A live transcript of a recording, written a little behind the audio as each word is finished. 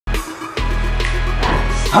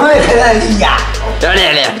Yeah. Okay, let's go!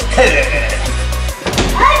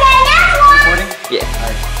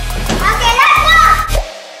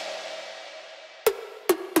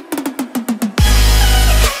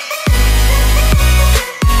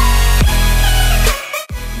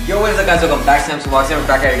 Yo, what is up guys, welcome back to Vlogs. We're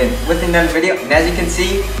back at it again with another video, and as you can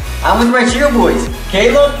see, I'm with my cheer boys,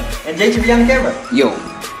 Caleb and JJ behind the camera. Yo.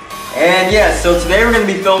 And yeah, so today we're going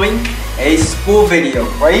to be filming a school video,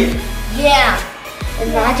 right? Yeah.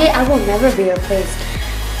 Imagine I will never be replaced.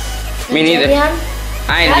 Me neither.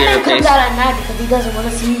 I ain't be replaced. replaced. Comes out at night because he doesn't want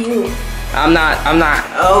to see you. I'm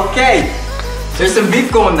not. Okay, there's some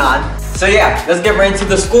beef going on. So yeah, let's get right into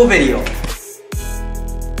the school video.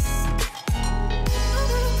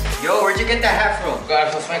 Yo, where'd you get that hat from?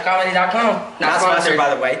 GodFlexMyComedy.com. Not sponsored,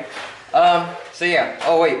 by the way. So yeah.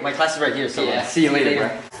 Oh wait, my class is right here. So Yeah. see you later, bro.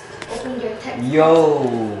 Open your text. Yo,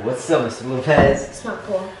 what's up, Mr. Lopez? It's not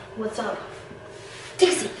cool. What's up?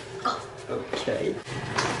 Dixie, go. Okay.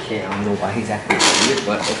 Okay, I don't know why he's acting weird,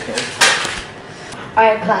 but okay.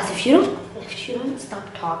 Alright, class, if you don't stop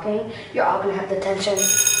talking, you're all gonna have detention.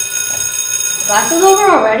 Class is over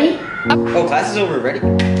already? Oh, class is over already?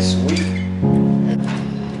 Sweet.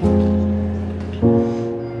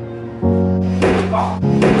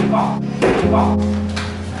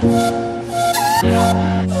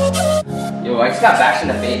 Yo, I just got bashed in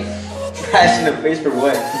the face. Bashed in the face for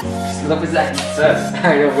what? Just look at that. Sus.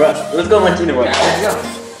 I know, bro. Let's go lunch in the room. Yeah, let's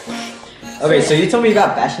go. Okay, so you told me you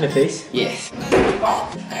got bashed in the face? Yes.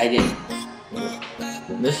 I did.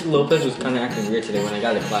 Mr. Lopez was kind of acting weird today when I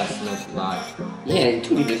got to class, no lie. Yeah, you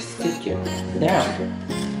told me to sit here. Down.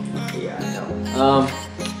 Yeah, I know.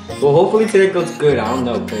 Well, hopefully today goes good. I don't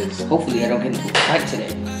know, cause Hopefully I don't get into a fight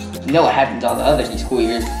today. You know what happens all the other school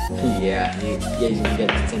years. yeah, you get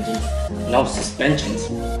detention. No suspensions.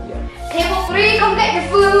 Yeah. Table 3, come get your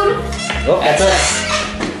food. Oh, that's us.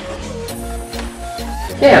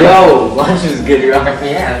 Yeah. Yo, lunch was good, bro.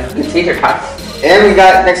 Yeah, good tater tots. And we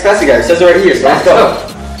got next class together. It says right here, so let's go.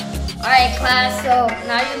 Alright, class, so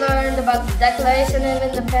now you learned about the Declaration of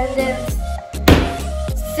Independence.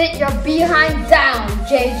 Sit your behind down,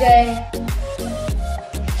 JJ.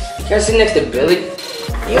 Can I sit next to Billy?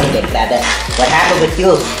 You get that. What happened with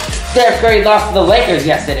you? Steph Curry lost to the Lakers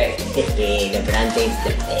yesterday. LeBron James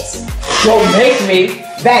the best. Don't make me.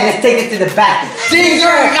 Ben, let's take it to the bathroom. Caesar, I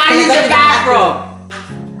gotta use the bathroom.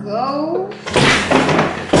 Go.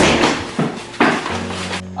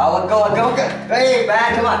 I'll go. Hey,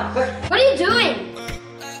 man, come on. Quick. What are you doing?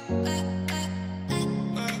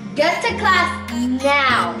 Get to class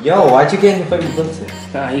now. Yo, why'd you get in the fight with Vincent?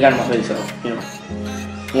 He got in my face, so, you know.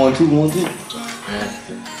 1, 2, 1, 2.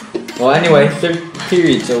 Well, anyway, third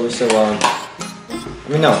period's over, so, I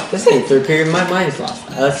mean, no, this ain't third period, my mind is lost.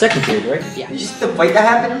 Second period, right? Yeah. Did you see the fight that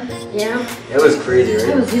happened? Yeah. It was crazy, I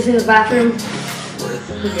right? was using the bathroom.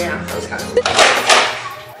 Yeah. That was kind of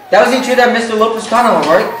That was the true that Mr. Lopez caught him,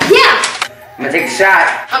 right? Yeah. I'm gonna take the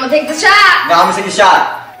shot. I'm gonna take the shot. No, I'm gonna take a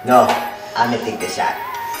shot. No, I'm gonna take the shot.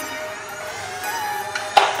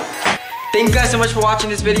 Thank you guys so much for watching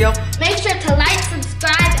this video. Make sure to like,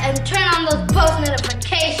 subscribe, and turn on those post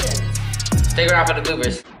notifications. Stick around for the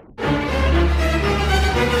bloopers.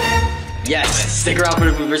 Yes, stick around for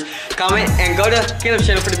the bloopers. Comment and go to Caleb's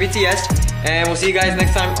channel for the BTS. And we'll see you guys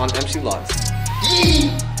next time on MC Vlogs.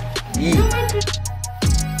 Yee!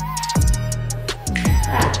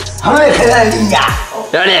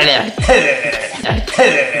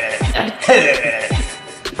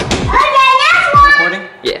 Recording?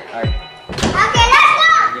 Yeah. Alright. Okay, let's go.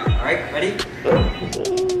 Yeah, alright, ready?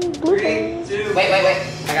 3, 2, Wait.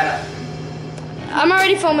 I gotta. I'm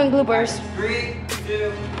already filming bloopers. 3,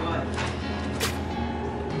 2, 1.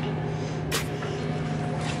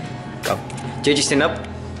 Go. JJ, stand up.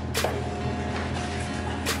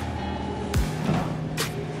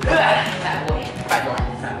 That way. Back door.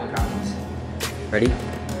 Ready?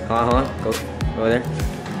 Hold on. Go over there.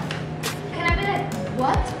 Can I be like,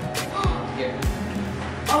 what? Here.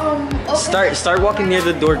 Okay. Start walking near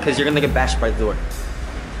the door because you're gonna get bashed by the door.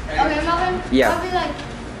 Okay, Melvin. Yeah. I'll be like,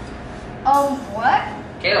 what?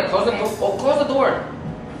 Caleb, close the door. Oh, close the door.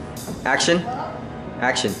 Action.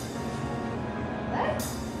 Action. What?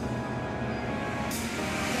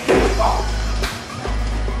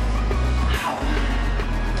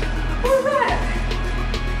 Who's that?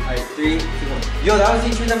 Alright, 3, 2, 1. Yo, that was the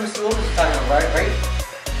intro that Mr. Lopez was talking about, right?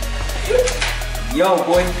 Yo,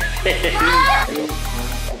 boy.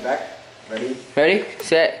 Go back. Ready? Ready,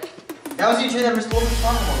 set. That was the intro that Mr. Lopez was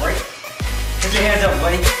talking about, right? Put your hands up,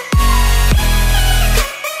 buddy.